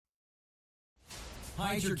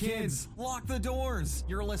Hide your kids. Lock the doors.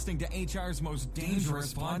 You're listening to HR's most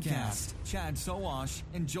dangerous podcast. Chad Sowash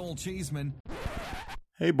and Joel Cheeseman.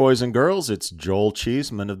 Hey, boys and girls, it's Joel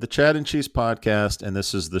Cheeseman of the Chad and Cheese Podcast, and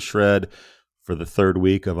this is The Shred for the third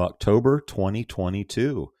week of October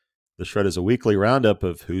 2022. The Shred is a weekly roundup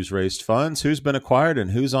of who's raised funds, who's been acquired,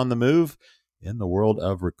 and who's on the move in the world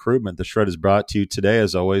of recruitment. The Shred is brought to you today,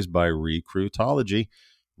 as always, by Recruitology.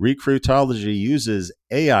 Recruitology uses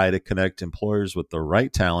AI to connect employers with the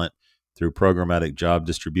right talent through programmatic job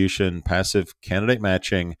distribution, passive candidate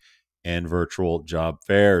matching, and virtual job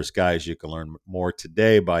fairs. Guys, you can learn more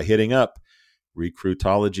today by hitting up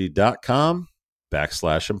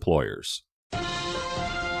recruitology.com/employers.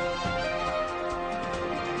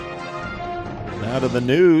 Now to the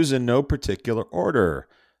news in no particular order.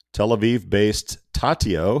 Tel Aviv-based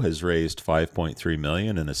Tatio has raised $5.3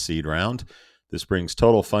 million in a seed round. This brings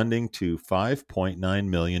total funding to $5.9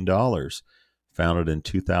 million. Founded in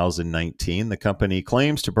 2019, the company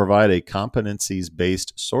claims to provide a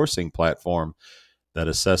competencies-based sourcing platform that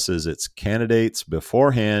assesses its candidates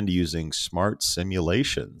beforehand using smart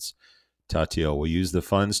simulations. Tatio will use the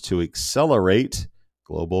funds to accelerate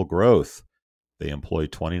global growth. They employ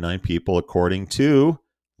 29 people, according to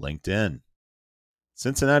LinkedIn.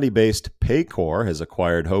 Cincinnati-based Paycor has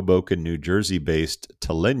acquired Hoboken, New Jersey-based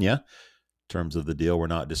Talenya. Terms of the deal were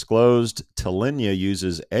not disclosed. Talenya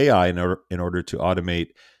uses AI in order to automate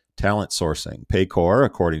talent sourcing. Paycor,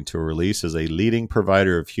 according to a release, is a leading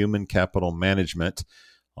provider of human capital management,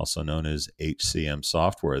 also known as HCM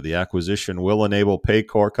software. The acquisition will enable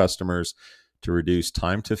Paycor customers to reduce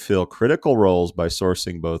time to fill critical roles by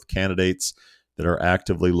sourcing both candidates that are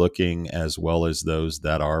actively looking as well as those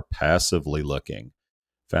that are passively looking.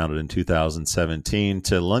 Founded in 2017,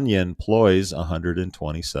 Talenya employs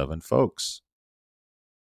 127 folks.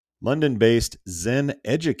 London-based Zen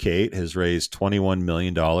Educate has raised $21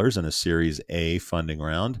 million in a Series A funding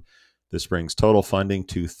round. This brings total funding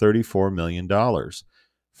to $34 million.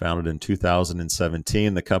 Founded in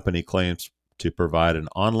 2017, the company claims to provide an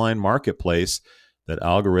online marketplace that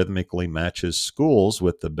algorithmically matches schools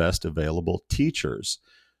with the best available teachers.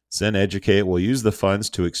 Zen Educate will use the funds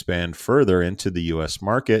to expand further into the U.S.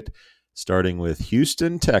 market, starting with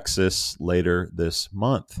Houston, Texas, later this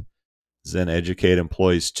month. Zen Educate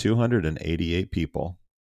employs 288 people.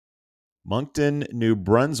 Moncton, New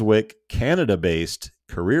Brunswick, Canada-based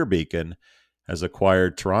CareerBeacon has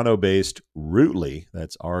acquired Toronto-based Rootly,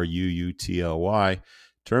 that's Ruutly.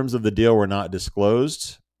 Terms of the deal were not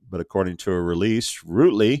disclosed, but according to a release,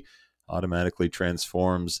 Rootly automatically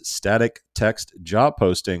transforms static text job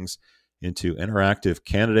postings into interactive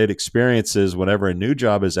candidate experiences whenever a new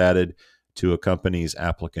job is added to a company's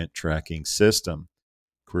applicant tracking system.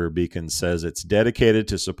 CareerBeacon says it's dedicated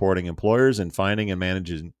to supporting employers in finding and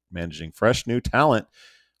managing fresh new talent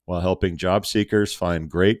while helping job seekers find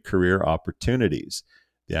great career opportunities.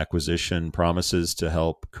 The acquisition promises to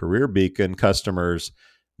help CareerBeacon customers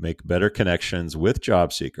make better connections with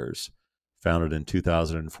job seekers. Founded in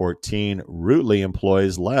 2014, Rootly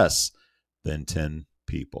employs less than 10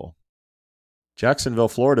 people. Jacksonville,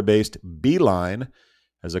 Florida-based Beeline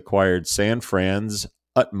has acquired San Fran's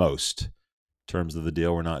Utmost. Terms of the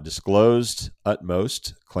deal were not disclosed.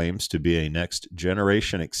 Utmost claims to be a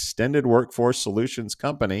next-generation extended workforce solutions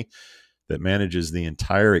company that manages the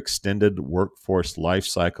entire extended workforce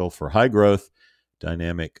lifecycle for high-growth,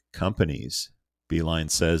 dynamic companies. Beeline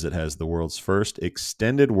says it has the world's first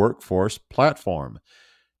extended workforce platform.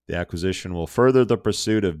 The acquisition will further the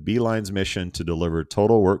pursuit of Beeline's mission to deliver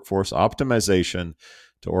total workforce optimization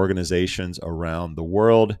to organizations around the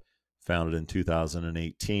world. Founded in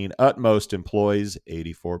 2018, Utmost employs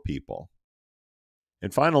 84 people.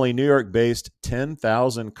 And finally, New York-based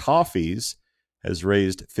 10,000 Coffees has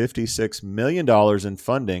raised $56 million in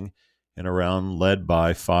funding in a round led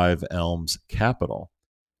by Five Elms Capital.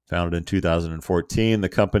 Founded in 2014, the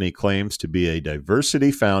company claims to be a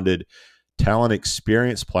diversity-founded talent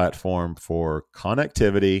experience platform for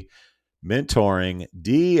connectivity, mentoring,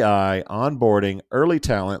 DEI, onboarding, early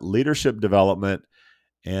talent, leadership development,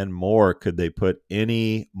 and more. Could they put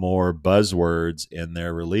any more buzzwords in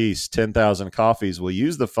their release? 10,000 Coffees will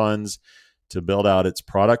use the funds to build out its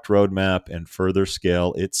product roadmap and further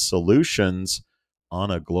scale its solutions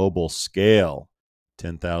on a global scale.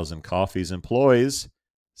 10,000 Coffees employs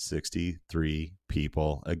 63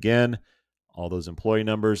 people. Again, all those employee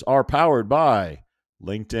numbers are powered by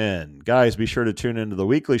LinkedIn. Guys, be sure to tune into the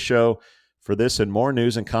weekly show for this and more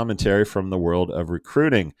news and commentary from the world of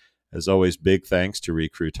recruiting. As always, big thanks to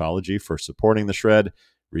Recruitology for supporting the Shred.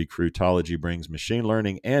 Recruitology brings machine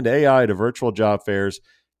learning and AI to virtual job fairs,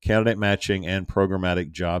 candidate matching, and programmatic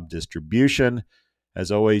job distribution.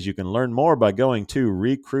 As always, you can learn more by going to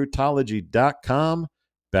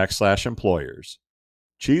recruitology.com/employers.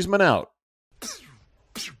 Cheeseman out.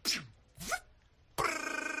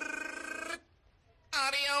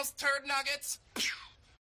 Adios, turd nuggets.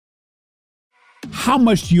 How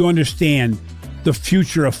much do you understand the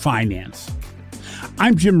future of finance?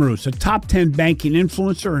 I'm Jim Roos, a top 10 banking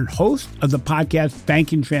influencer and host of the podcast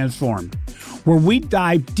Banking Transformed, where we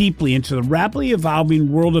dive deeply into the rapidly evolving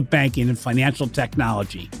world of banking and financial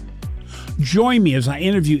technology. Join me as I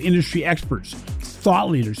interview industry experts, thought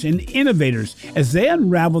leaders, and innovators as they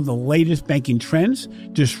unravel the latest banking trends,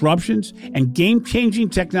 disruptions, and game-changing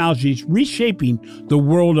technologies reshaping the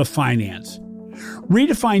world of finance.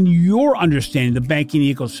 Redefine your understanding of the banking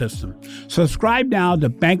ecosystem. Subscribe now to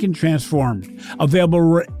Banking Transformed, available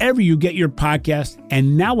wherever you get your podcast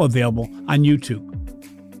and now available on YouTube.